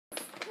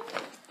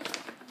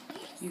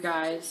You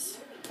guys,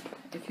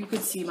 if you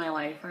could see my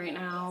life right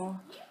now,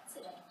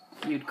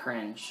 you'd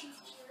cringe.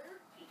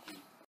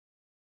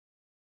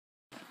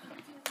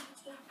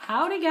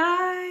 Howdy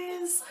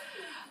guys!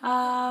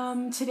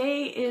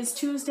 Today is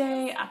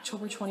Tuesday,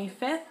 October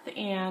 25th,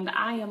 and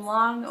I am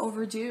long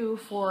overdue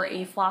for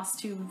a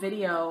Flosstube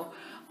video.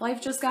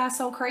 Life just got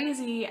so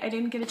crazy, I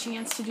didn't get a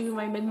chance to do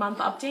my mid-month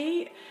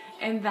update,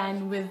 and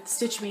then with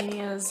Stitch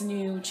Mania's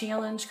new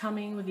challenge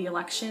coming with the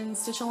election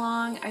stitch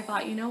along, I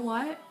thought, you know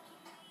what?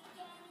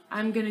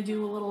 I'm gonna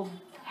do a little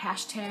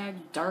hashtag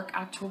Dark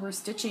October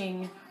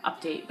stitching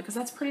update, because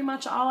that's pretty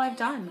much all I've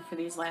done for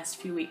these last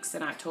few weeks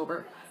in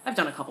October. I've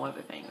done a couple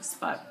other things,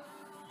 but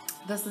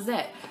this is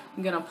it.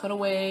 I'm gonna put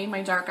away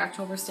my Dark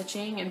October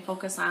stitching and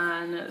focus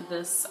on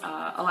this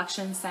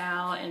election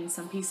sal and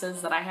some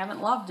pieces that I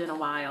haven't loved in a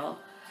while.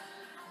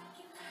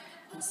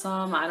 And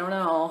some, I don't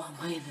know,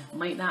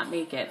 might not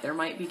make it. There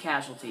might be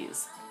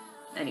casualties.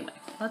 Anyway,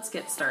 let's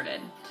get started.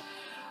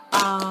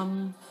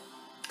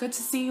 Good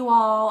to see you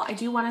all. I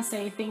do want to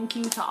say thank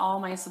you to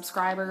all my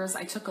subscribers.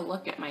 I took a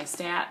look at my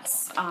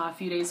stats a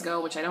few days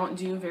ago, which I don't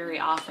do very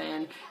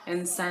often,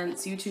 and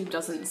since YouTube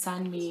doesn't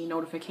send me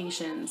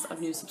notifications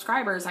of new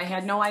subscribers, I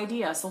had no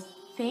idea. So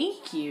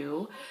thank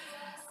you,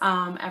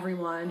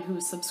 everyone who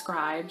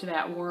subscribed.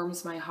 That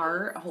warms my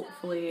heart.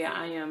 Hopefully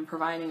I am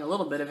providing a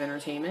little bit of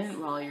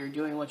entertainment while you're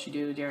doing what you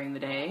do during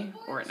the day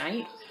or at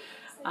night.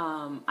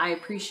 I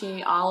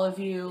appreciate all of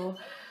you.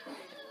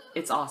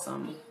 It's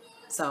awesome.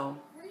 So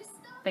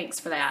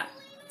thanks for that.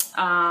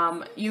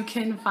 You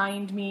can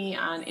find me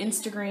on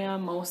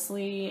Instagram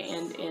mostly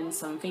and in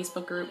some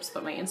Facebook groups,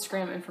 but my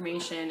Instagram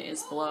information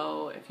is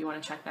below if you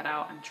want to check that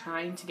out. I'm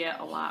trying to get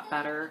a lot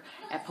better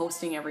at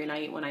posting every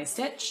night when I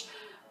stitch,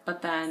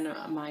 but then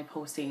my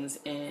postings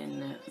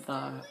in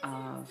the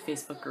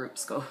Facebook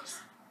groups go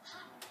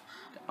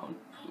down.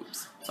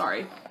 Oops,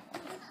 sorry.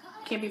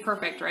 Can't be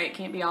perfect, right?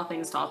 Can't be all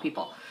things to all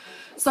people.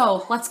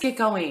 So let's get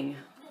going.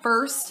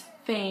 First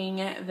thing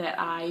that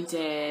I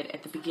did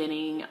at the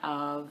beginning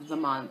of the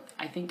month,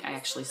 I think I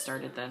actually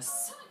started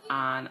this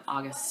on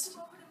August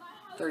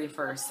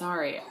 31st.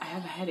 Sorry, I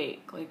have a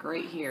headache, like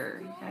right here.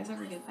 You guys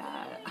ever get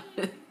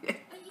that?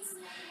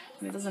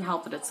 It doesn't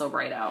help that it's so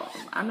bright out.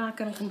 I'm not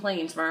gonna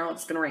complain. Tomorrow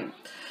it's gonna rain.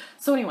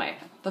 So anyway,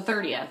 the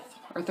 30th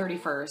or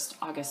 31st,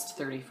 August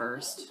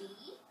 31st,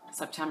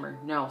 September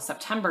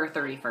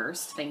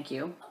 31st. Thank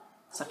you.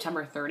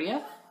 September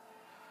 30th.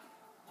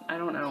 I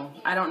don't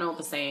know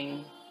the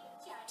saying.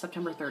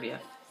 September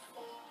 30th.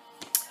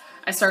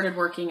 I started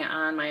working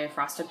on my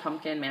Frosted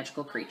Pumpkin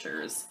Magical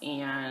Creatures,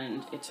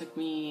 and it took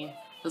me,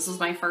 this was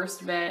my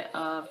first bit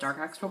of Dark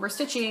October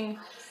stitching,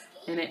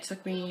 and it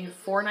took me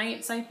 4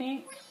 nights, I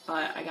think,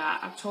 but I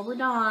got October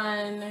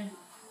done.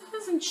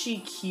 Isn't she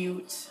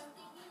cute?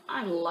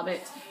 I love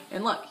it.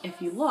 And look,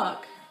 if you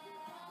look,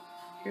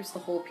 here's the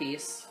whole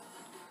piece.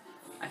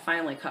 I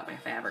finally cut my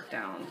fabric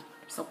down.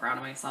 I'm so proud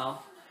of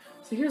myself.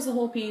 So here's the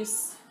whole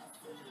piece.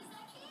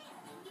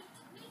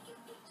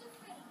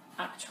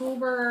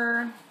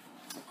 October,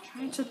 I'm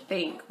trying to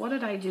think, what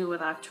did I do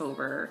with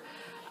October?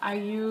 I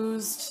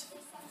used,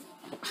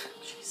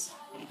 jeez,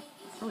 I'm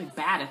really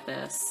bad at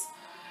this.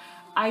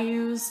 I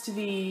used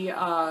the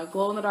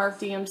glow-in-the-dark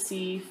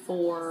DMC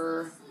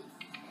for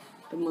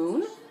the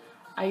moon.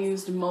 I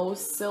used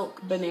Mo's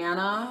Silk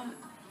Banana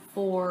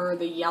for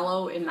the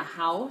yellow in the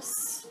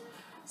house,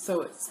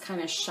 so it's kind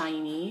of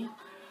shiny.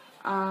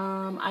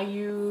 I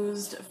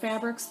used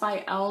Fabrics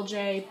by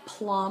LJ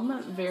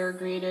Plum,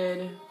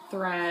 variegated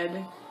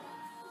thread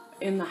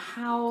in the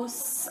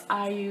house.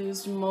 I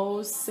used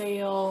Mo's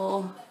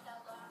Sale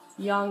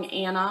Young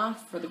Anna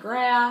for the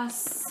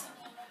grass.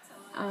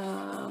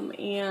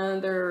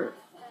 And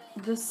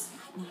there's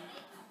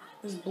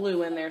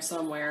blue in there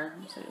somewhere.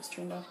 So I just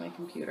turned off my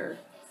computer.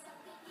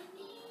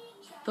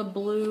 The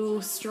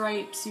blue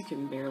stripes, you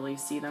can barely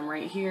see them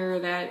right here.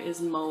 That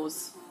is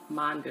Mo's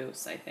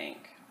Mongoose, I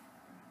think.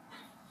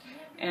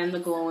 And the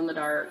glow in the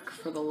dark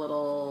for the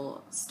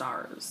little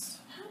stars.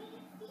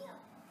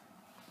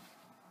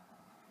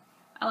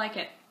 I like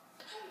it.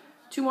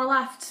 2 more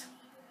left.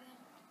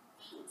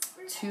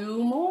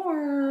 2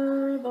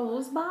 more.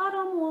 Those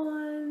bottom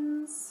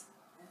ones.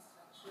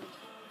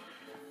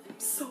 I'm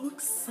so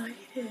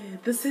excited.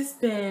 This has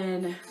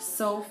been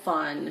so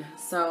fun.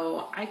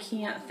 So I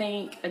can't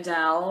thank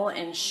Adele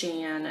and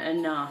Shan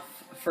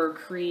enough for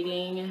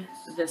creating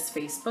this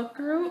Facebook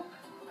group.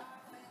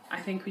 I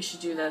think we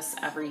should do this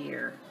every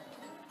year.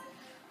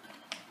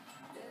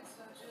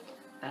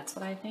 That's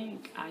what I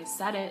think. I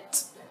said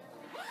it.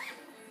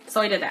 So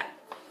I did that.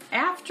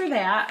 After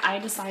that, I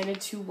decided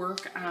to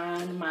work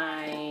on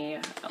my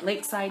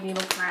Lakeside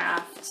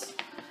Needlecraft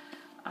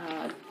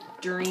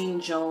Doreen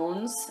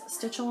Jones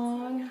stitch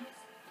along.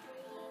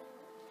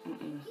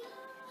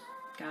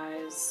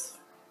 Guys,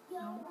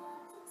 no.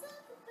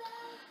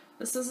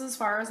 This is as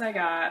far as I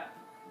got.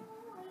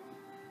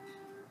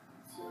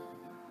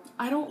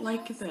 I don't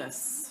like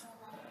this.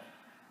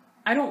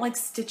 I don't like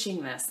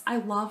stitching this. I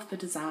love the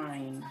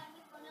design.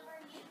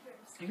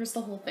 Here's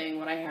the whole thing,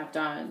 what I have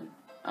done.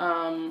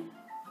 I'm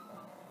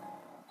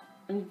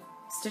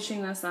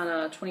stitching this on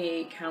a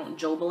 28 count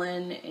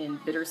Jobelin in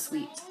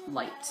Bittersweet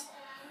Light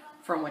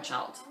from Witch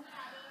Out.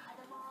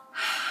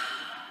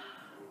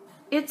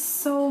 It's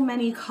so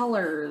many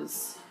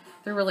colors.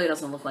 There really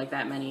doesn't look like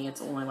that many.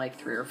 It's only like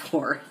 3 or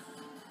 4.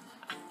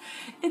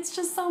 It's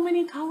just so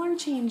many color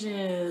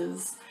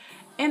changes.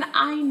 And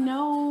I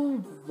know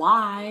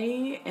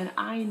why, and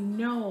I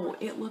know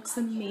it looks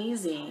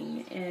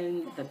amazing.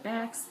 And the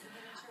backs,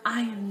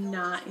 I am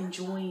not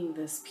enjoying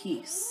this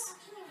piece.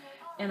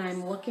 And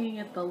I'm looking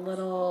at the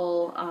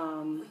little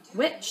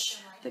witch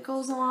that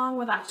goes along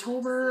with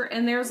October,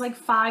 and there's like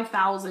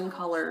 5,000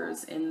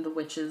 colors in the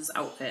witch's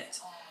outfit.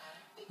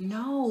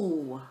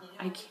 No,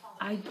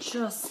 I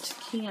just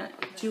can't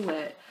do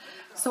it.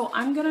 So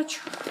I'm gonna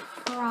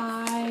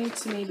try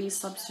to maybe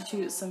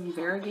substitute some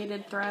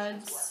variegated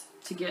threads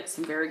to get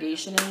some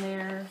variegation in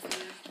there,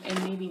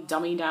 and maybe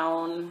dummy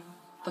down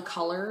the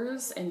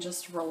colors and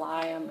just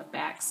rely on the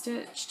back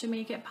stitch to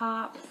make it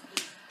pop,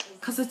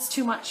 because it's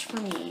too much for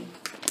me.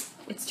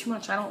 It's too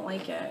much. I don't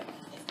like it.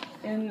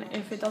 And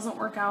if it doesn't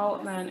work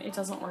out, then it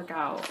doesn't work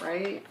out,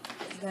 right?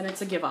 Then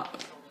it's a give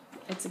up.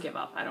 It's a give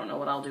up. I don't know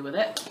what I'll do with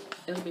it.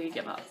 It'll be a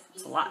give up.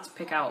 It's a lot to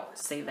pick out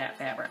to save that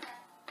fabric.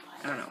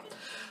 I don't know.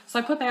 So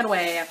I put that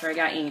away after I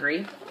got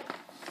angry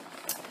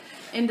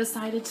and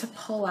decided to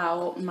pull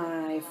out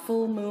my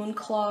Full Moon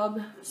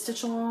Club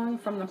stitch along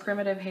from the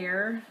Primitive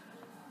Hair.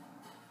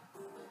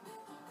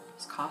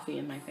 There's coffee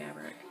in my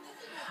fabric.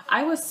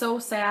 I was so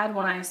sad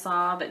when I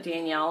saw that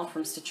Danielle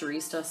from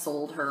Stitcherista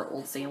sold her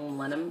Old Salem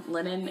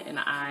linen, and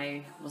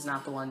I was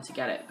not the one to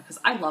get it because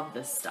I love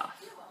this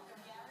stuff.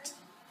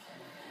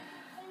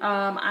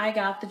 I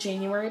got the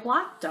January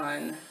block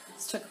done.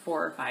 This took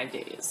 4 or 5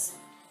 days.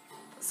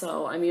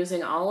 So I'm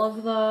using all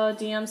of the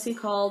DMC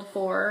called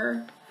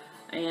for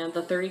and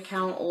the 30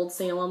 count Old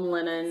Salem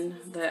linen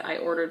that I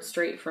ordered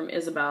straight from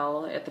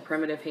Isabel at the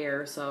Primitive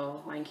Hair,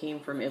 so mine came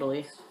from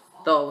Italy.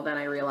 Though then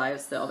I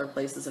realized the other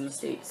places in the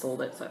state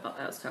sold it, so I thought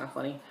that was kind of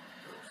funny.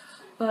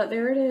 But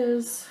there it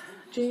is,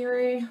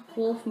 January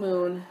Wolf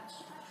Moon.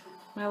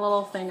 My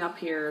little thing up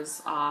here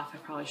is off. I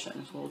probably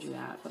shouldn't have told you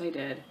that, but I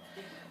did.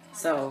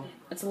 So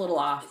it's a little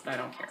off, but I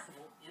don't care.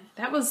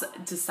 That was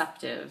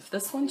deceptive.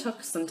 This one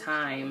took some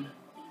time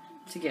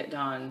to get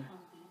done.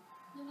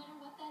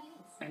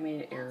 I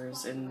made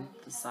errors in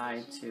the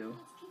side too.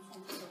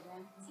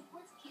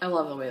 I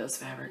love the way this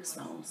fabric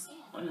smells.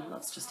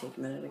 Let's just take a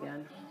minute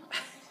again.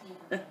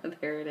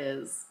 There it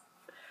is.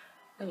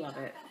 I love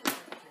it.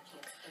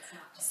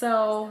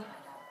 So,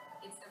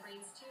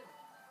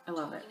 I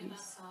love that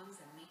piece.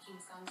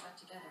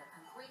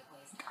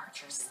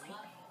 Archer's sleeping.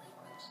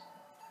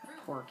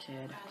 Poor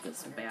kid.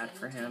 That's so bad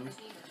for him.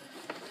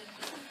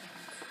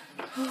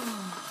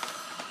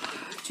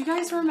 Do you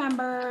guys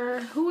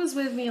remember who was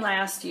with me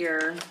last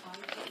year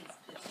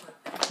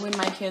when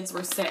my kids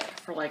were sick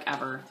for like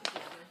ever?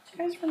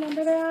 Do you guys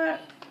remember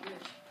that?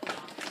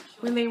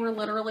 When they were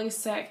literally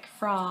sick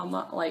from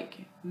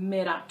like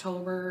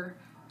mid-October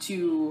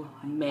to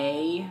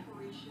May.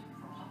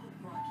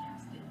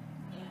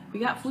 We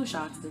got flu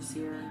shots this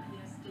year.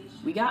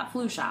 We got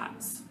flu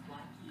shots.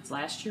 Because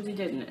last year we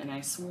didn't, and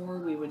I swore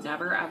we would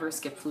never ever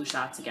skip flu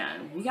shots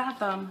again. We got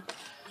them.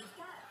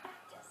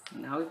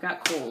 Now we've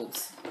got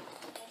colds.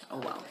 Oh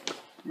well.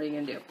 What are you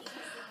gonna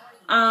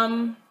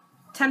do?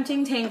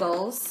 Tempting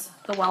Tangles,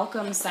 the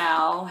Welcome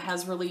Sal,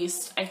 has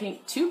released, I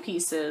think, 2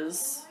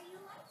 pieces.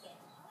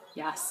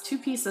 Yes, 2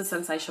 pieces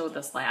since I showed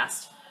this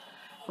last.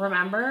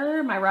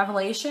 Remember my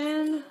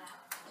revelation?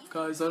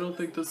 Guys, I don't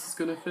think this is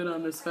going to fit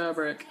on this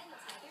fabric.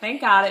 Thank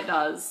God it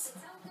does.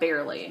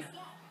 Barely.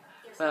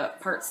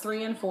 But parts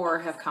 3 and 4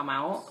 have come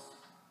out.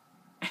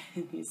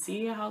 And you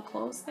see how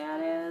close that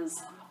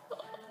is?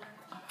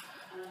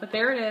 But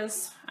there it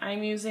is.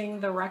 I'm using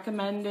the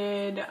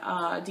recommended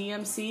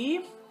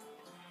DMC.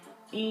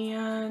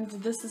 And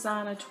this is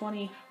on a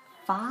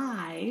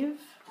 25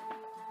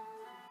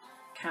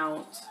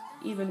 count.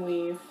 Even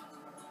weave.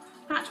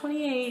 Not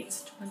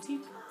 28,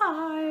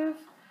 25.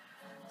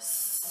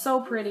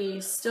 So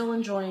pretty. Still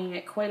enjoying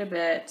it quite a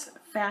bit.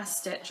 Fast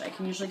stitch. I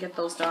can usually get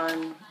those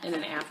done in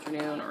an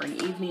afternoon or an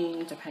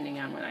evening, depending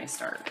on when I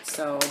start.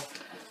 So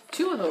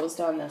 2 of those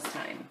done this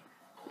time.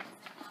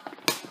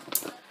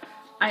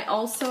 I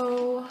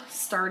also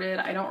started,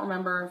 I don't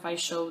remember if I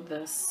showed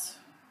this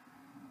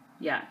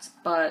yet,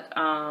 but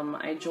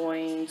I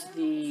joined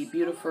the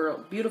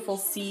Beautiful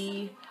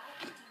Sea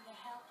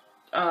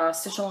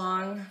stitch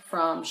along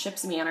from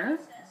Ship's Manor,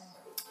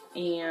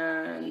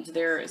 and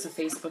there is a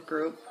Facebook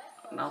group,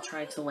 and I'll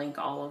try to link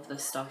all of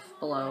this stuff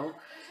below,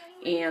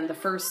 and the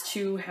first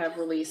 2 have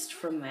released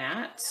from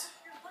that.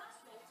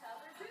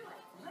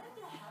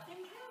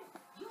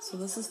 So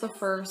this is the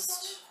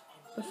first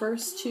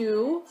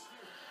 2.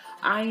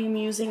 I am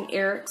using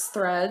Eric's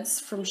threads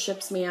from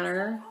Ship's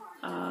Manor.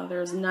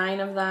 There's 9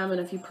 of them,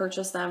 and if you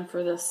purchase them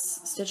for this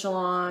stitch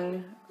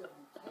along,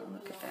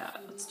 look at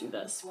that. Let's do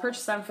this.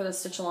 Purchase them for the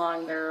stitch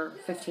along. They're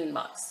 15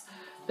 bucks.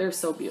 They're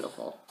so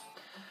beautiful.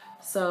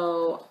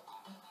 So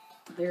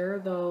there are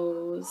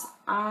those.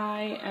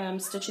 I am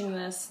stitching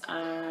this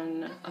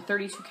on a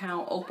 32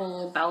 count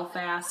Opal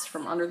Belfast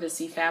from Under the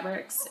Sea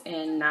Fabrics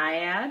in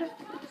Naiad.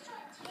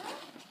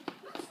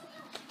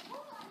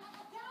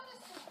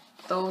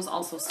 Those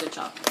also stitch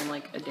up in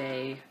like a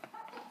day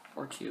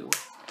or two,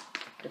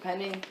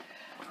 depending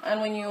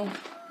on when you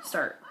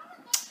start.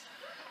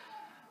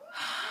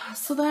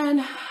 So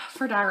then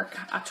for dark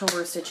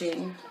October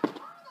stitching,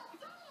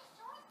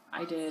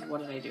 I did,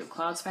 what did I do?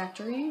 Clouds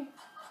Factory,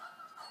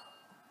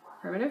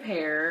 Primitive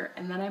Hair,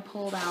 and then I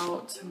pulled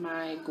out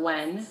my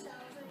Gwen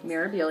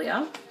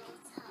Mirabilia.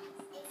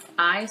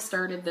 I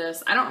started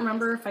this, I don't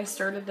remember if I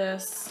started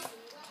this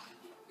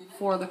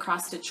for the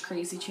Cross Stitch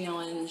Crazy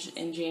Challenge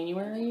in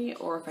January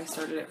or if I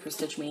started it for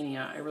Stitch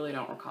Mania. I really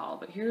don't recall,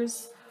 but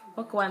here's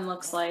what Gwen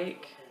looks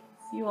like.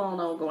 You all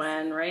know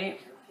Gwen,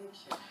 right?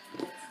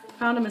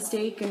 Found a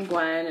mistake in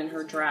Gwen and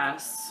her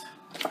dress.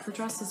 Her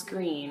dress is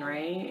green,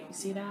 right? You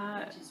see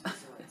that?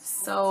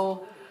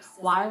 So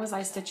why was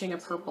I stitching a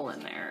purple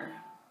in there?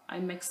 I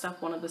mixed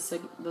up one of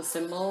the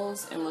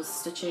symbols and was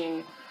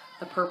stitching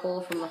the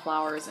purple from the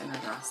flowers in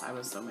her dress. I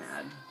was so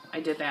mad.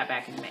 I did that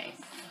back in May.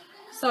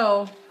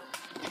 So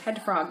had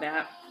to frog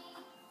that,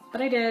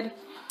 but I did,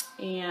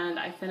 and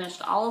I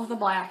finished all of the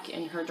black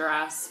in her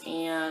dress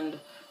and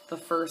the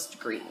first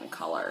green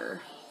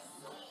color,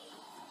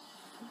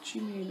 which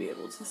you may be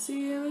able to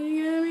see,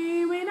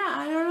 you may not,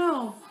 I don't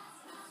know.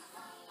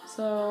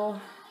 So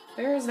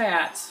there's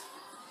that.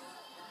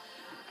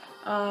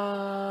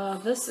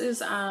 This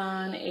is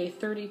on a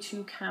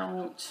 32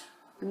 count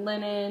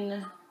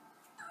linen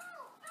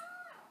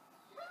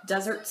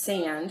Desert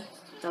Sand.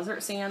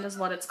 Desert Sand is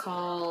what it's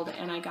called,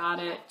 and I got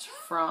it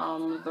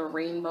from the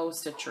Rainbow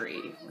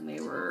Stitchery when they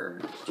were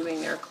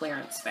doing their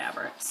clearance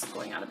fabrics,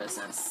 going out of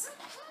business.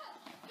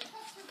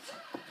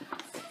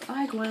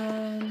 Bye,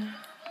 Gwen.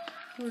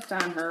 Worked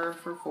on her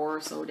for 4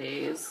 or so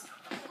days.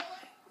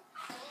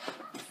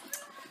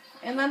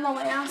 And then the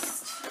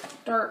last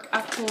dark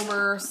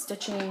October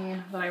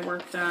stitching that I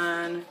worked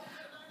on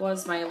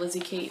was my Lizzie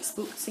Kate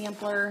Spook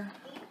Sampler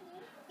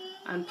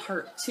on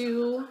part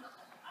 2.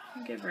 I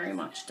didn't get very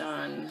much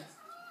done.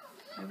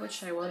 I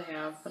wish I would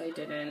have, but I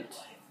didn't.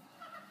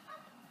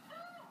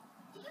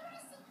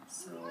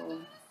 So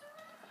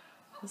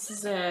this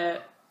is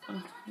it.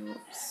 Oh,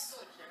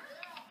 oops.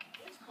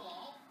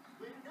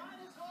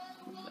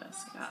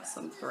 This, I got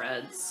some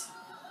threads.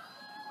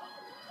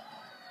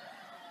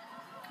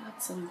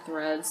 Got some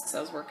threads because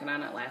I was working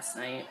on it last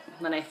night.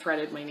 And then I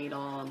threaded my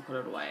needle and put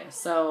it away.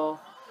 So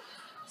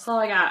that's all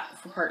I got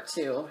for part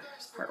 2.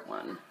 Here's part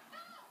 1.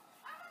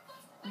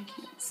 I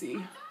can't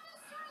see.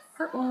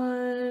 Part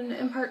 1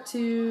 and part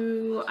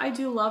 2. I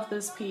do love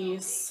this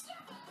piece.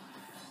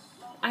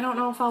 I don't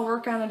know if I'll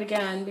work on it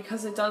again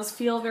because it does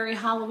feel very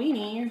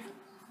Halloween-y,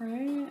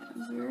 right?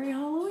 It's very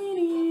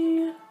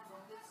Halloween-y.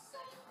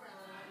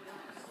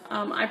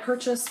 I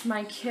purchased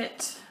my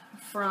kit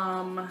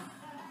from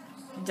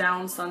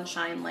Down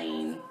Sunshine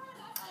Lane.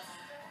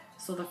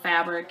 So the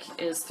fabric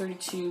is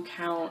 32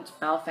 count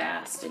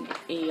Belfast and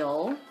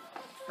Ale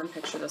from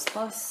Picture This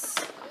Plus.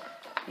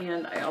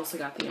 And I also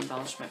got the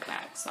embellishment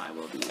pack, so I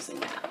will be using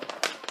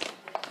that.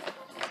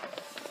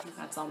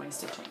 That's all my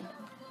stitching.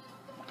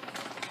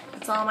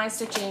 That's all my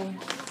stitching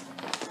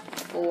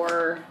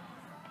for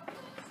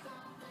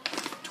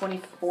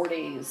 24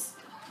 days.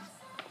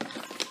 I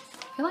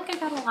feel like I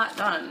got a lot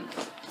done.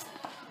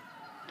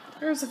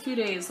 There's a few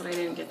days that I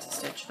didn't get to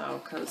stitch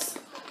though, because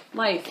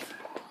life,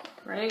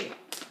 right?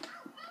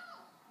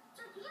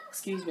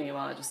 Excuse me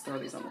while I just throw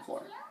these on the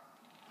floor.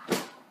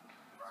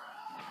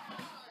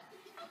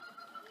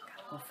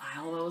 We'll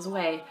file those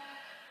away.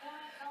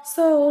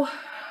 So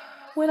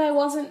when I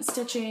wasn't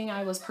stitching,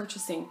 I was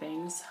purchasing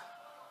things.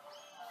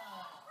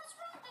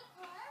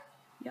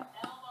 Yep,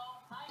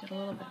 did a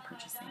little bit of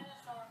purchasing.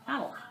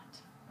 Not a lot,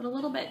 but a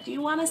little bit. Do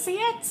you want to see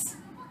it?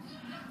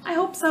 I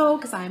hope so,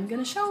 because I'm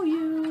going to show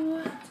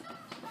you.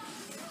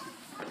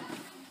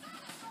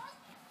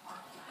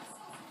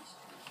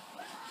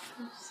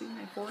 See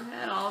my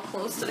forehead all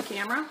close to the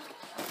camera?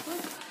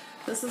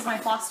 This is my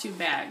Flosstube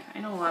bag. I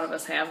know a lot of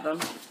us have them.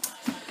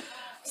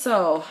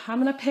 So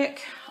I'm going to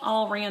pick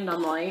all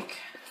random like.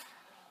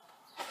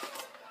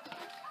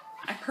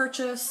 I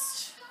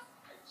purchased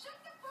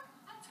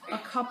a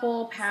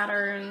couple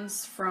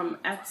patterns from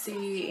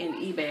Etsy and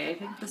eBay. I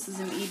think this is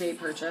an eBay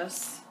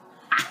purchase.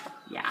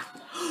 Yeah.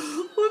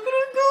 Look at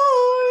it,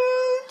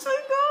 guys!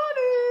 I got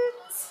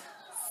it!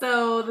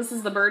 So this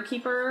is the Bird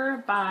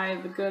Keeper by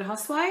The Good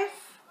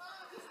Housewife.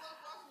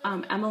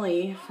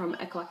 Emily from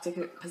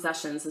Eclectic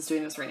Possessions is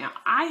doing this right now.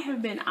 I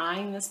have been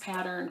eyeing this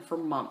pattern for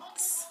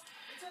months.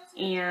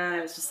 And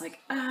I was just like,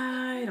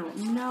 I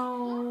don't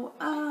know.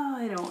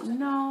 I don't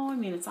know. I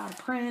mean, it's out of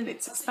print.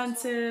 It's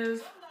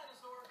expensive.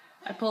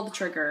 I pulled the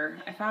trigger.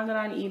 I found it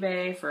on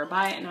eBay for a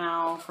buy it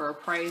now for a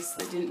price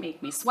that didn't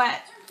make me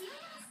sweat.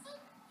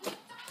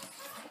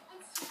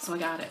 So I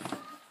got it.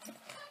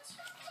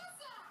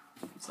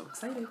 I'm so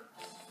excited.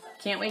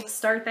 Can't wait to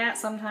start that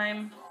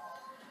sometime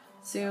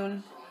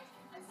soon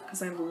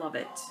because I love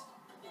it.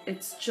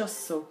 It's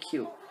just so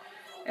cute.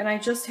 And I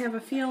just have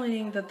a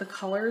feeling that the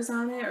colors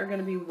on it are going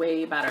to be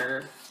way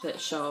better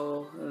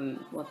than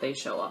what they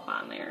show up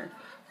on there.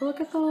 But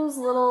look at those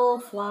little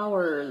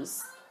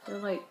flowers. They're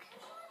like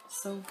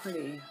so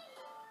pretty.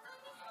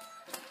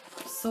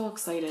 So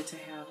excited to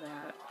have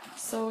that.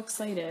 So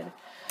excited.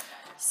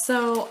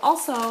 So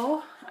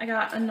also, I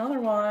got another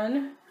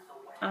one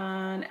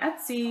on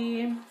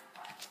Etsy.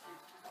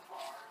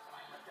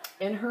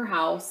 In her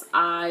house.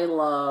 I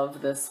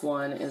love this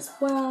one as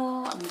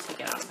well. I'm going to take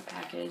it out of the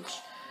package.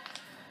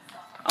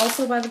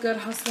 Also by The Good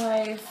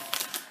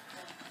Housewife.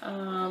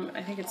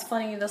 I think it's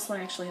funny. This one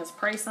actually has a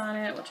price on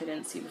it, which I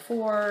didn't see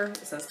before.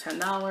 It says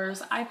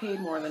 $10. I paid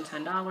more than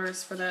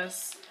 $10 for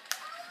this.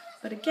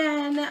 But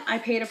again, I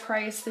paid a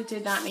price that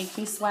did not make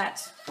me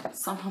sweat.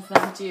 Some of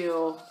them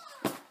do.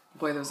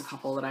 Boy, there's a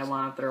couple that I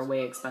want that are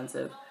way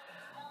expensive.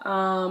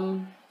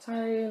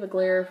 Sorry, the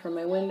glare from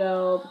my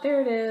window, but there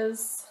it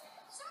is.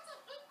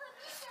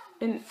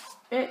 And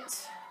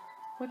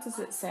what does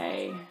it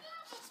say?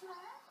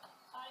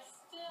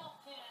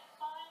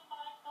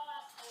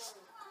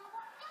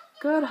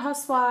 Good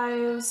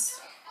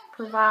housewives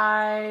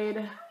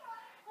provide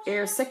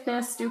ere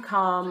sickness do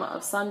come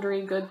of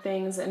sundry good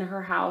things in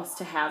her house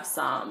to have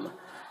some.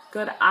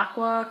 Good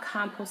aqua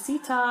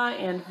composita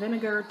and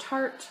vinegar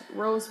tart,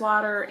 rose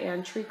water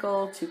and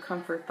treacle to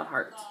comfort the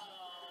heart.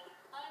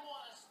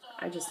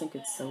 I just think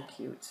it's so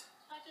cute.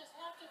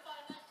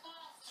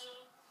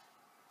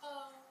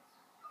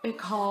 It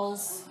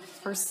calls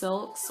for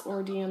silks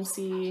or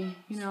DMC.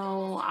 You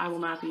know, I will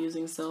not be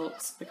using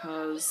silks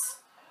because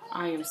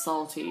I am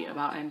salty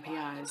about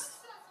NPIs.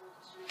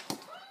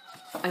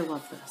 I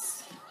love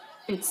this.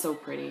 It's so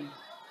pretty.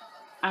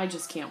 I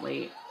just can't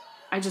wait.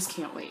 I just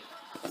can't wait.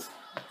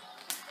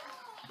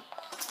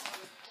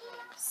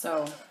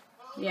 So,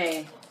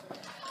 yay.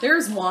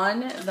 There's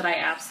one that I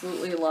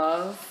absolutely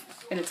love,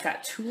 and it's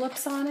got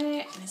tulips on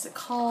it. And is it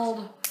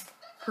called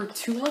Her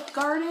Tulip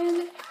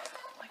Garden?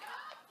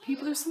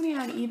 People, there's somebody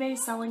on eBay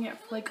selling it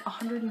for like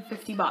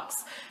 $150.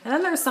 And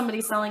then there's somebody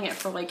selling it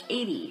for like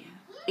 $80.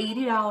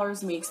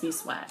 $80 makes me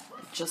sweat,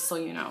 just so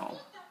you know.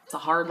 It's a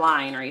hard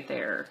line right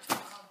there.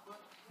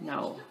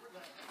 No.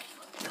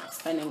 Not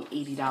spending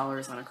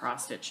 $80 on a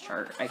cross-stitch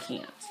chart. I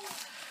can't.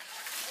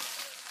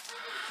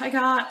 I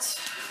got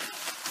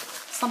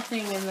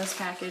something in this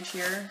package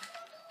here.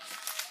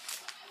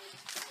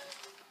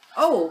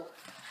 Oh,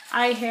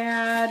 I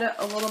had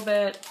a little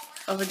bit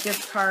of a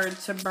gift card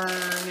to burn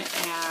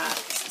at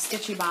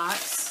Stitchy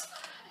Box,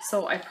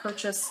 so I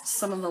purchased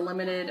some of the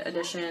limited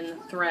edition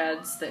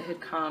threads that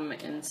had come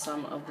in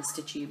some of the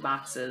Stitchy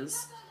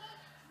boxes.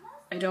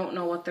 I don't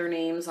know what their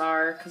names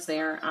are because they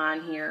aren't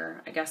on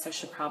here. I guess I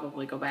should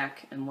probably go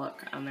back and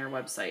look on their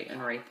website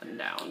and write them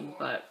down,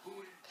 but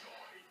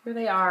here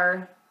they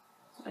are.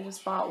 I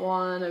just bought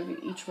one of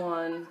each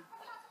one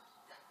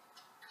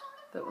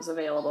that was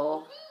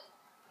available.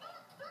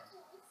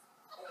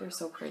 They're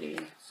so pretty.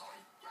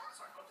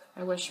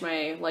 I wish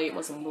my light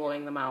wasn't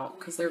blowing them out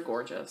because they're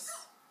gorgeous.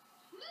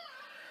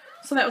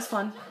 So that was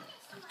fun.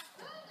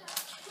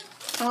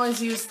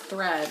 Always use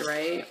thread,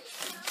 right?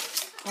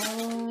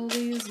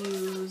 Always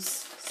use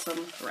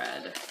some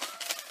thread.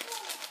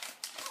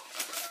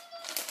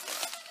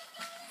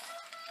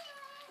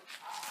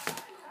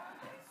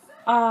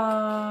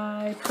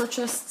 I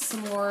purchased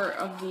some more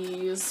of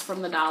these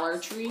from the Dollar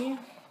Tree.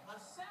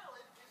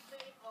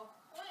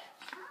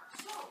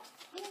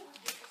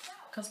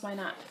 Because why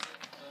not?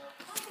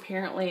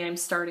 Apparently I'm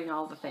starting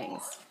all the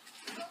things.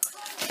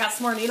 Got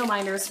some more needle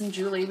minders from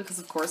Julie because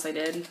of course I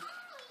did.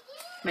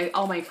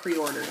 All my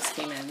pre-orders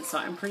came in, so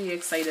I'm pretty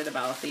excited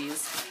about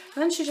these.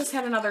 And then she just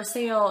had another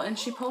sale and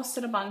she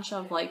posted a bunch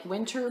of like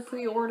winter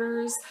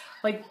pre-orders,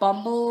 like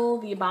Bumble,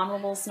 the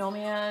Abominable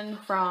Snowman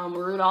from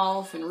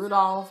Rudolph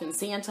and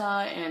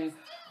Santa and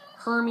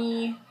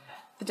Hermie,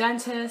 the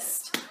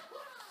dentist.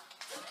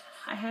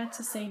 I had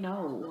to say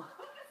no.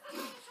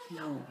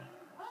 No.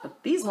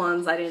 But these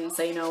ones I didn't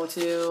say no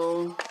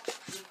to.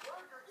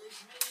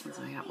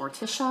 So I got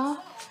Morticia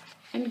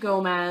and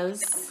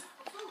Gomez,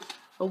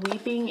 a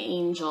Weeping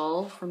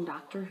Angel from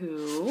Doctor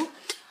Who,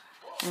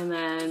 and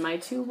then my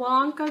two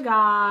Wonka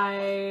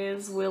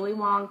guys, Willy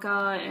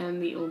Wonka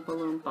and the Oompa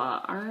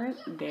Loompa.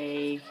 Aren't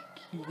they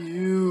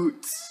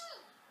cute?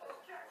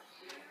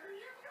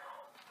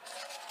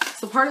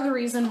 So part of the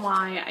reason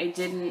why I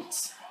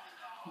didn't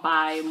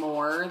buy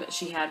more that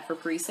she had for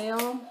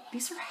pre-sale,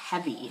 these are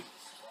heavy.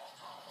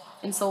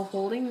 And so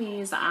holding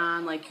these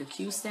on like your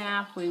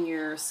Q-snap when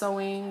you're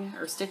sewing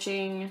or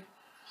stitching,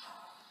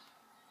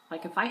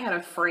 like if I had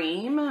a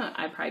frame,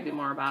 I'd probably be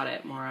more about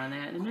it. More on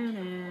that in a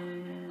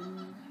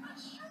minute.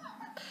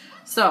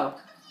 So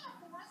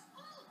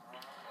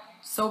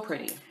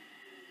pretty.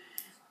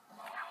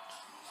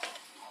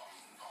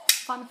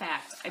 Fun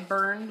fact, I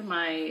burned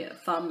my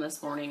thumb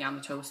this morning on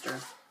the toaster.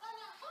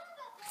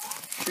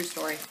 True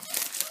story.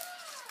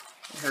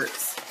 It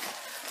hurts.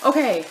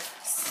 Okay.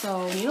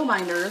 So, needle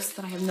minders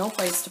that I have no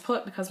place to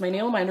put because my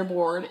nail minder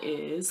board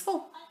is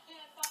full.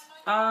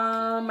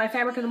 My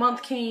fabric of the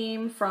month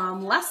came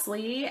from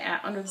Leslie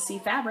at Under the Sea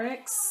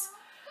Fabrics.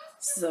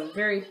 This is a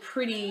very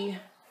pretty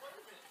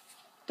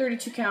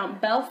 32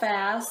 count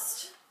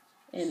Belfast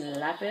in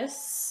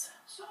lapis.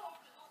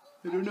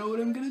 I don't know what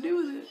I'm gonna do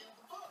with it.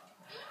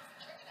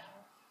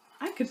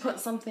 I could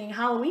put something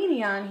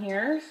Halloween-y on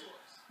here.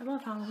 I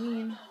love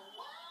Halloween.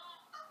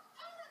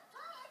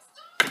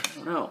 I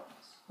don't know.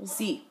 We'll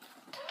see.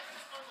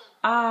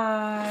 What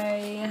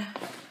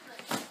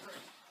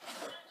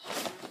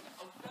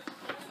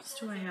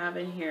do I have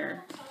in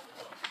here?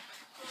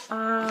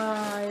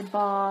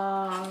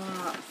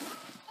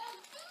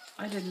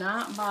 I did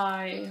not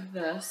buy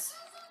this.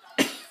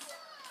 I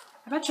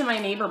bet you my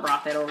neighbor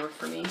brought that over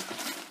for me.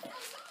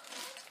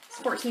 It's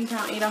 14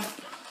 count Ada.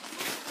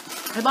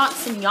 I bought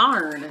some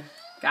yarn,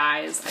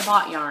 guys. I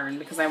bought yarn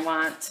because I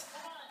want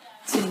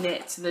to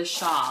knit this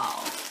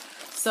shawl.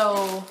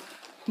 So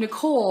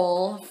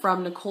Nicole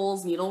from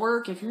Nicole's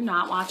Needlework, if you're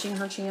not watching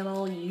her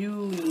channel,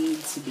 you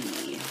need to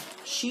be.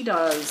 She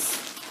does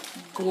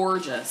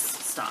gorgeous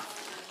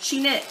stuff.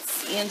 She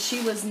knits, and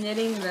she was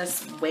knitting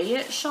this Weigh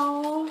It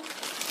shawl.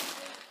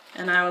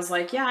 And I was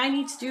like, yeah, I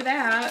need to do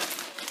that.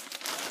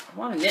 I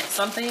want to knit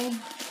something.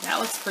 That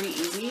looks pretty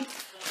easy.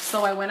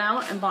 So I went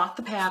out and bought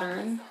the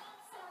pattern.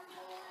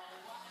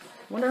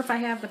 Wonder if I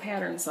have the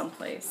pattern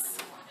someplace.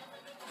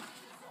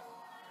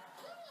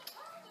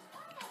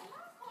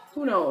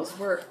 Who knows?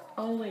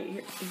 Oh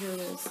wait, here it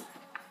is.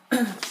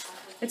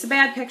 It's a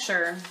bad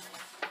picture.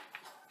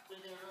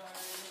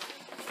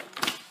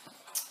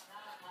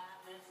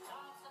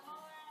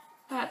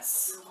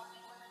 That's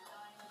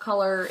the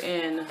color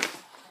in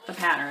the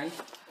pattern.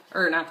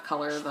 Or not the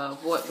color, the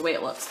way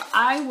it looks.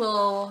 I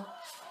will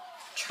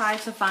try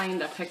to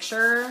find a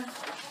picture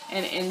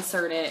and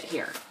insert it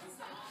here.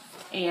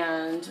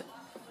 And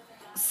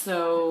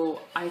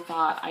so I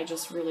thought I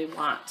just really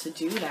want to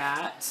do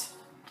that.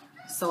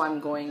 So I'm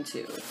going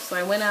to. So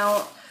I went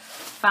out,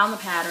 found the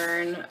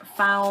pattern,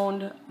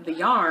 found the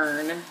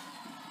yarn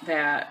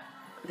that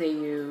they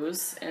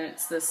use. And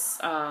it's this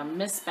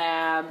Miss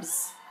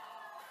Babs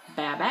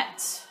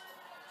Babette.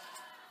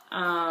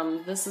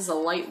 This is a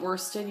light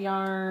worsted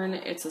yarn.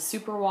 It's a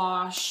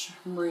superwash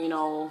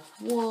merino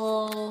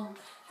wool.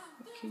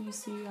 Can you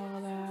see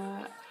all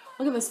that?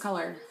 Look at this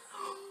color.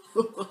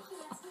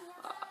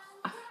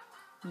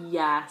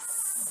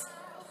 Yes,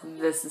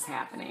 this is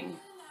happening.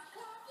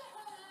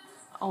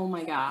 Oh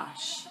my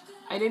gosh.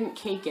 I didn't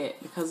cake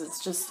it because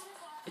it's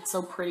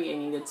so pretty. I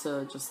needed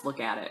to just look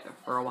at it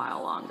for a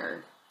while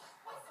longer.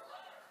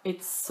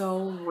 It's so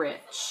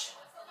rich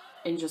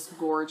and just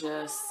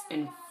gorgeous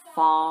and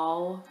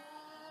fall.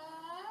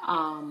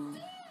 And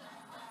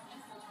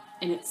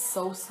it's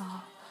so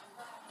soft.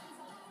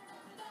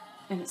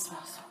 And it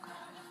smells so good.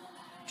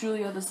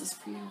 Julia, this is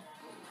for you.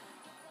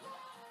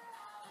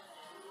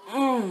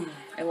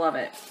 I love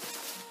it.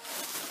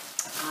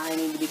 I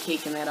need to be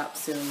caking that up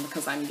soon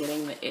because I'm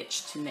getting the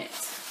itch to knit.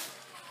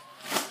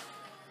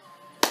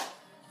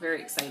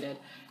 Very excited.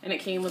 And it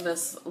came with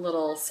this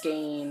little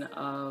skein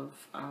of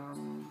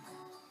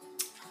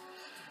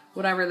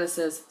whatever this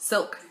is.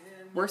 Silk.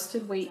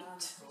 Worsted weight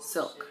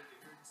silk.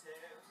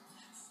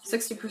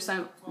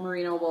 60%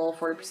 merino wool,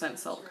 40%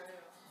 silk.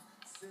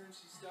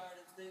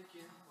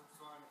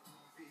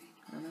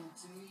 I don't know.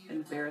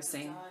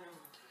 Embarrassing.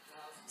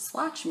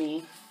 Swatch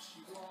me.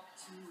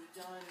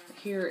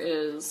 Here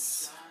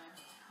is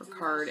her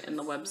card and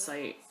the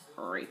website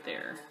right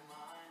there.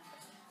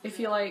 If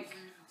you like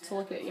to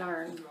look at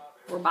yarn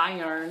or buy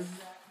yarn,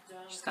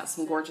 she's got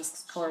some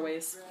gorgeous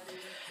colorways.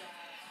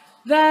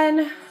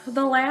 Then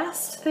the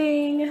last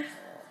thing,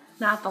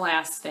 not the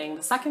last thing,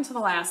 the second to the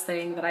last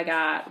thing that I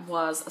got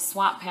was a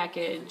swap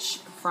package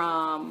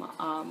from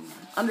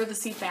Under the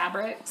Sea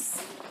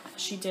Fabrics.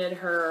 She did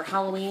her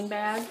Halloween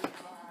bag,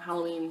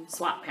 Halloween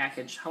swap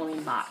package,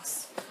 Halloween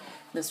box,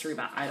 mystery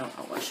box. I don't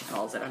know what she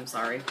calls it, I'm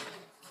sorry.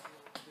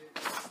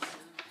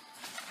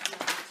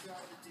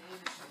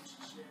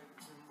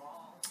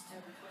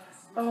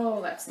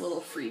 Oh, that's a little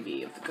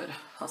freebie of the Good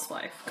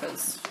Housewife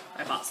because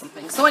I bought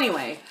something. So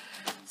anyway,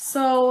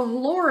 so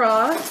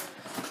Laura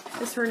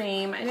is her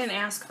name. I didn't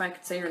ask if I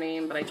could say her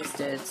name, but I just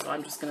did. So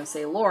I'm just going to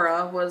say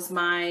Laura was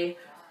my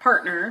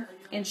partner,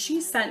 and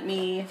she sent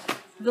me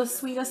the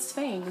sweetest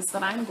things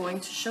that I'm going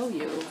to show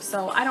you.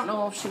 So I don't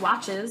know if she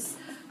watches,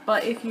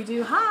 but if you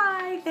do,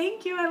 hi,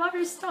 thank you. I love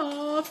your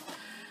stuff.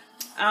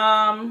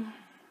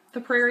 The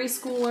Prairie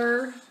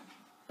Schooler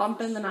Bump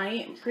in the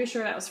Night. I'm pretty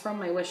sure that was from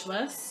my wish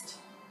list.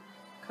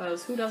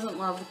 Because who doesn't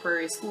love the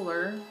Prairie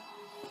Schooler?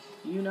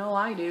 You know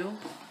I do.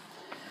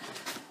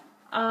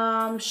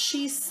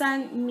 She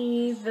sent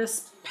me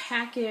this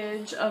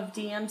package of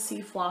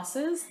DMC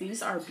flosses.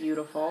 These are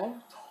beautiful.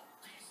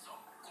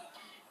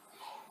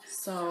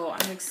 So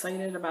I'm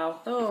excited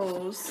about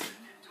those.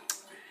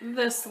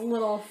 This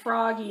little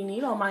froggy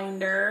needle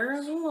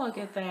minder. Look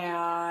at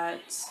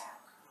that.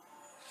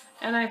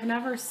 And I've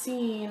never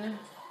seen...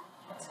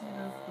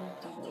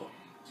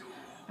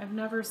 I've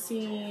never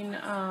seen...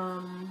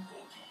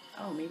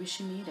 oh, maybe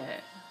she made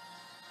it.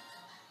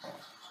 I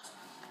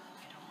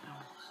don't know.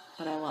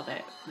 But I love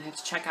it. I have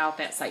to check out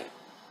that site.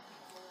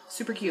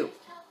 Super cute.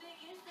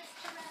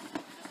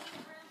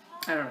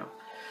 I don't know.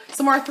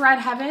 Some more Thread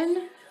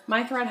Heaven.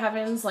 My Thread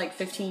Heaven's like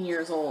 15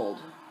 years old.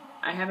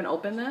 I haven't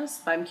opened this,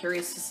 but I'm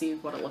curious to see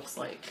what it looks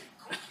like.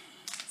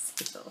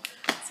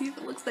 See if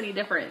it looks any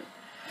different.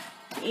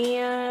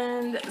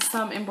 And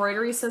some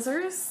embroidery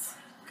scissors,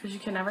 because you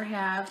can never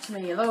have too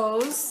many of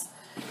those.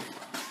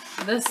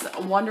 This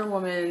Wonder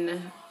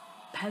Woman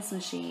Pez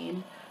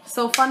machine.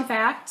 So fun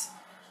fact,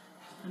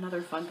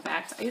 another fun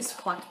fact, I used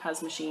to collect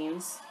Pez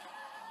machines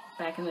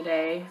back in the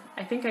day.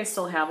 I think I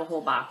still have a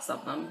whole box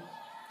of them.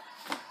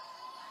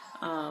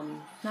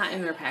 Not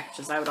in their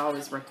packages. I would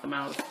always rip them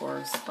out, of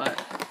course,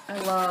 but I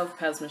love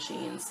Pez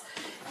machines.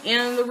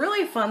 And the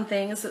really fun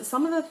thing is that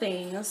some of the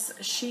things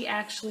she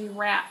actually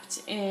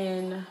wrapped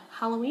in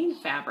Halloween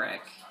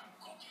fabric.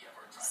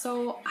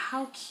 So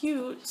how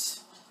cute.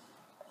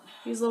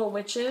 These little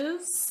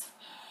witches.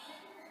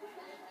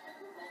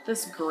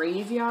 This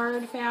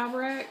graveyard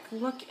fabric.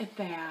 Look at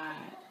that.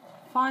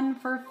 Fun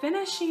for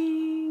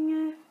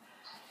finishing.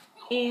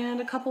 And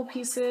a couple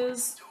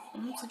pieces.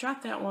 Oops, I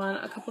dropped that one.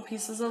 A couple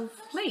pieces of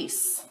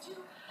lace.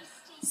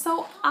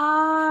 So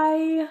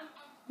I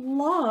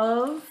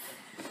love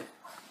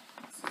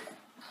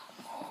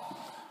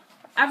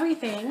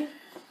everything.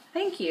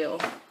 Thank you.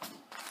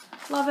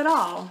 Love it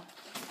all.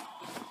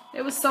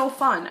 It was so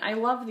fun. I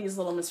love these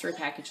little mystery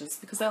packages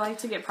because I like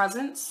to get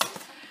presents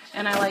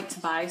and I like to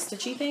buy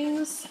stitchy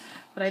things,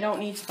 but I don't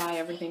need to buy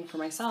everything for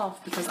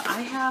myself because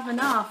I have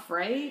enough,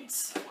 right?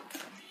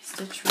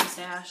 Stitch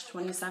Resash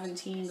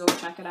 2017. Go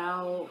check it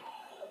out.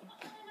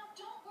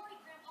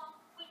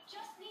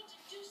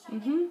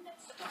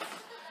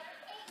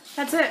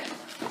 That's it.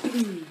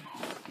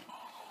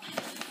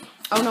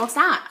 Oh, no, it's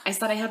not. I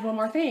said I had one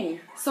more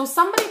thing. So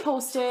somebody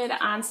posted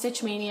on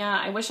Stitch Mania.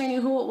 I wish I knew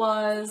who it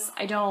was.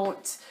 I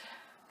don't.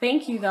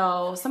 Thank you,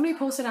 though. Somebody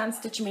posted on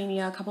Stitch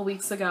Mania a couple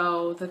weeks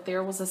ago that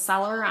there was a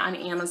seller on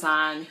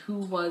Amazon who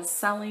was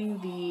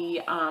selling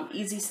the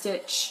Easy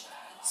Stitch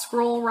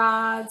scroll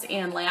rods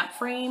and lap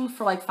frame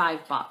for like $5.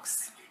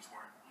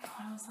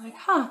 I was like,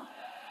 huh.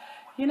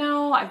 You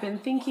know, I've been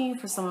thinking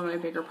for some of my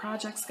bigger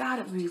projects, God,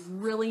 it would be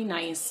really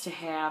nice to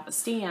have a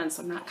stand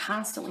so I'm not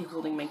constantly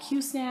holding my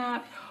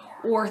Q-snap,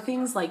 or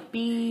things like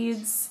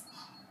beads,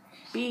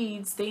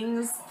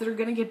 things that are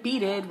going to get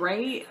beaded,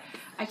 right?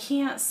 I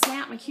can't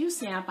snap my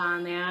Q-snap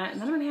on that,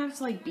 and then I'm going to have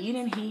to like bead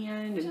in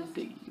hand,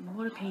 and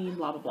what a pain,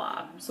 blah, blah,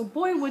 blah. So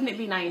boy, wouldn't it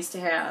be nice to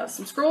have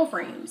some scroll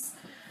frames.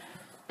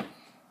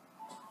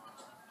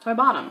 So I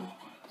bought them.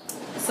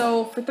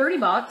 So for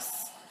 $30,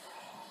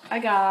 I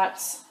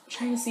got...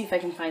 trying to see if I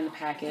can find the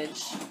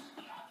package,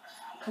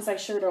 because I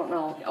sure don't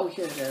know. Oh,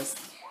 here it is.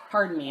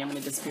 Pardon me, I'm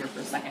going to disappear for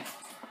a second.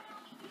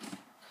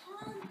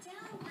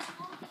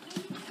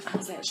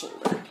 How's that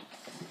shoulder?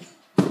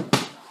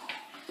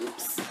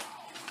 Oops.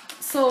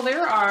 So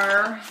there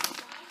are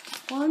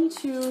 1,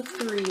 2,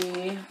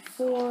 3,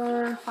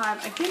 4, 5,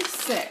 I think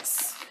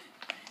 6.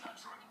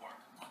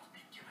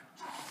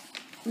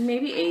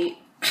 Maybe 8.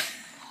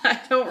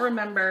 I don't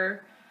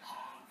remember.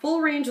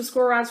 Full range of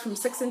scroll rods from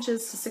 6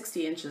 inches to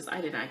 60 inches.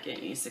 I did not get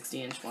any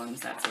 60-inch ones.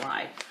 That's a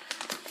lie.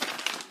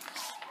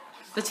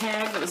 The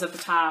tag that was at the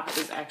top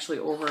is actually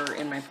over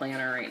in my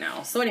planner right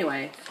now. So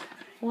anyway,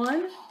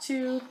 1,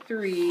 2,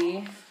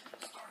 3,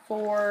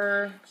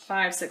 4,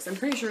 5, 6. I'm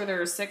pretty sure there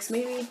are 6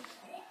 maybe.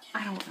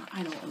 I don't know.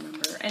 I don't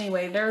remember.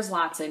 Anyway, there's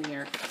lots in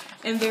here.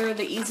 And they're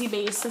the easy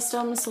base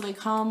system, so they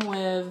come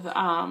with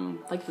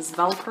like this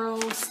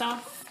Velcro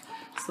stuff.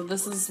 So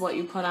this is what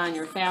you put on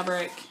your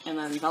fabric, and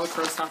then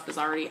Velcro stuff is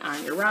already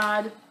on your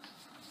rod.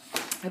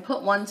 I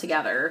put one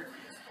together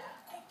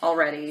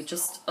already,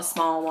 just a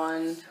small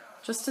one,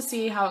 just to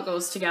see how it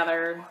goes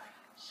together.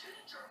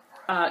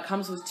 It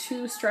comes with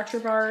 2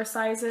 stretcher bar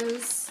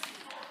sizes,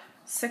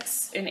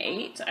 6 and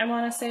 8, I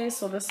want to say,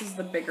 so this is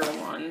the bigger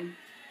one.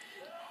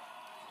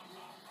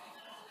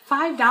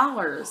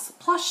 $5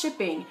 plus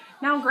shipping.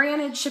 Now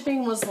granted,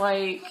 shipping was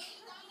like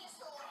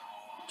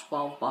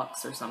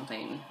 $12 or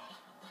something.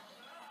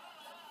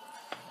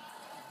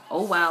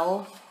 Oh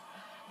well.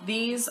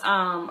 These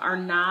are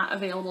not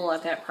available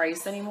at that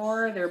price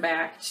anymore. They're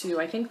back to,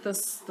 I think the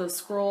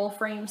scroll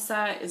frame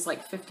set is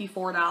like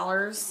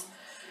 $54.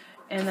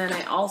 And then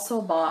I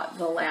also bought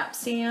the lap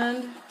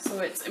stand. So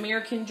it's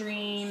American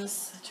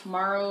Dreams,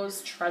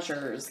 Tomorrow's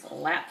Treasures,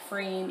 lap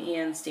frame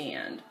and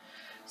stand.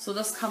 So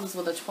this comes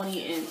with a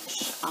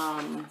 20-inch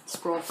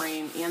scroll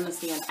frame and the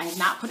stand. I have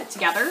not put it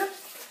together.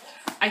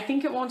 I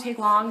think it won't take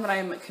long, but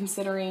I'm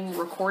considering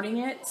recording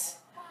it.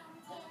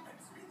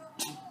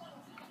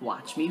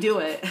 Watch me do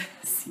it.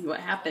 See what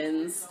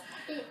happens.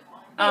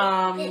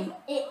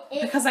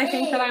 Because I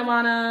think that I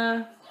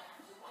wanna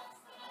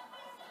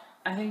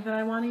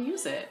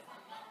use it.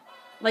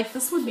 Like,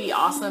 this would be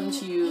awesome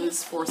to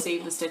use for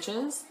Save the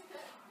Stitches,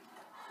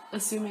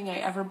 assuming I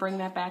ever bring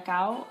that back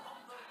out.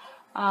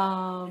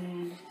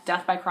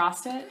 Death by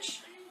Cross Stitch.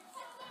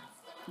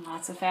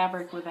 Lots of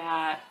fabric with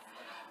that.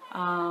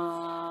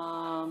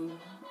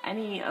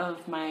 Any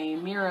of my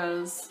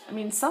Miras. I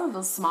mean, some of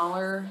the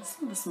smaller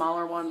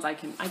ones I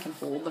can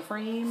hold the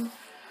frame,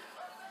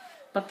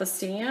 but the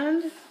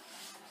stand,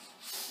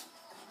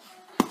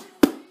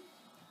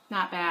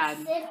 Not bad.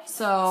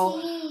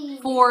 So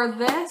for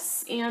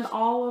this and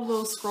all of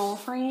those scroll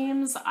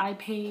frames, I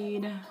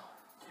paid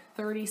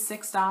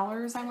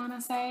 $36, I want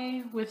to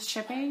say, with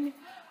shipping.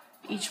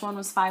 Each one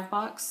was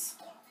 $5.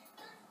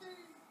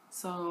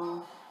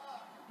 So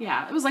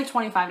yeah, it was like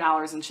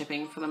 $25 in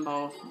shipping for them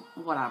both.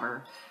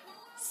 Whatever.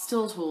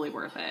 Still totally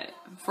worth it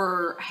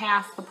for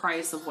half the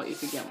price of what you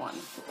could get one.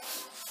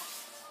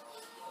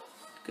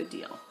 Good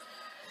deal.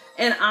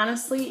 And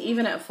honestly,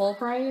 even at full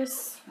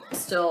price,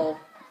 still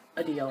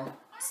a deal.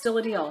 Still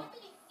a deal.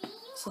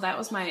 So that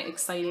was my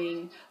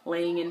exciting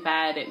laying in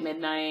bed at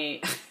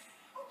midnight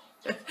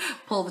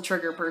pull the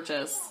trigger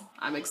purchase.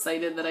 I'm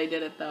excited that I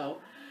did it though.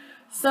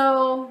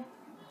 So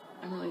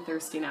I'm really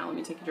thirsty now. Let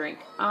me take a drink.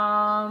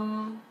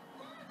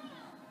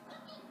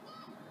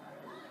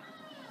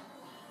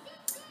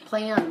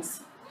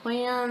 Plans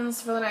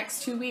for the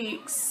next 2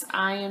 weeks.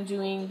 I am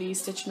doing the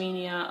Stitch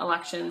Mania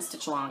election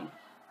stitch along.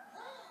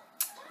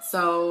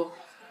 So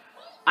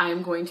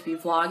I'm going to be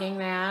vlogging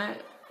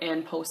that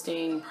and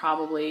posting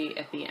probably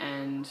at the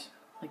end,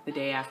 like the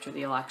day after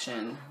the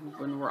election,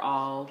 when we're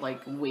all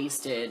like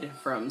wasted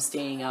from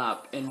staying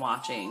up and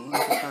watching,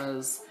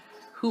 because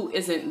who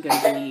isn't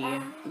going to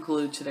be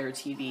glued to their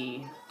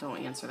TV? Don't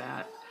answer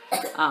that.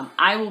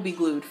 I will be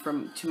glued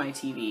to my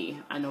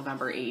TV on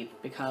November 8th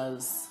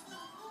because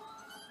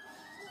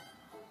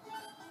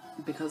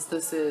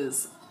this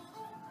is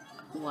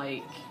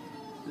like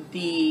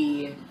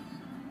the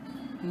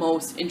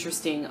most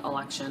interesting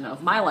election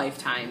of my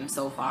lifetime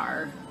so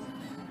far.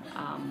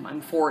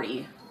 I'm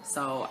 40,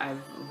 so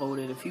I've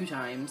voted a few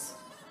times,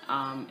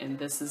 and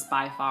this is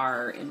by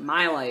far in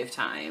my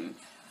lifetime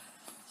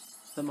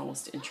the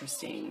most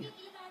interesting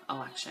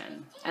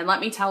election. And let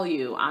me tell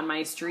you, on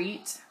my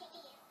street,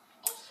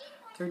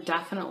 they're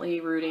definitely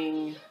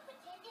rooting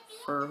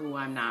for who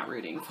I'm not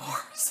rooting for.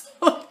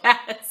 So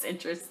that's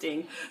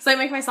interesting. So I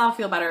make myself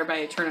feel better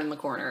by turning the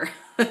corner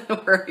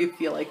where I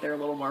feel like they're a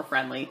little more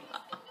friendly.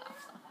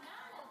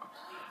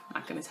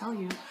 Not gonna tell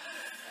you.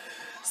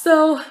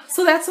 So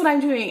that's what I'm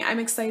doing. I'm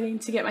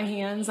excited to get my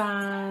hands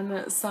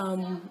on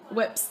some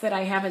whips that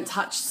I haven't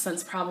touched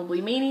since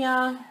probably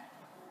Mania.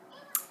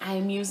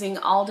 I'm using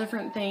all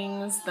different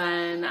things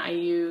than I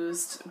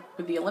used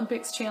with the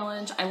Olympics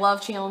challenge. I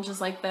love challenges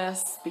like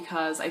this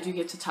because I do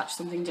get to touch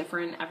something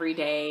different every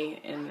day,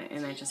 and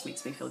it just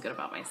makes me feel good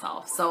about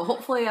myself. So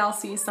hopefully I'll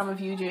see some of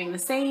you doing the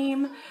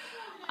same.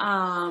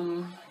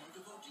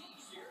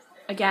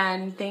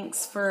 Again,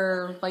 thanks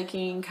for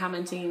liking,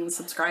 commenting,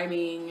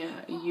 subscribing.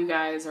 You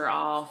guys are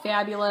all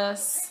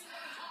fabulous.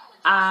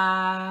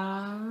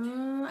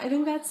 I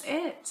think that's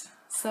it.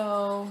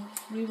 So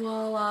we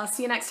will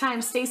see you next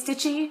time. Stay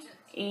stitchy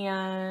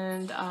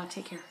and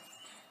take care.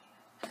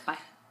 Bye.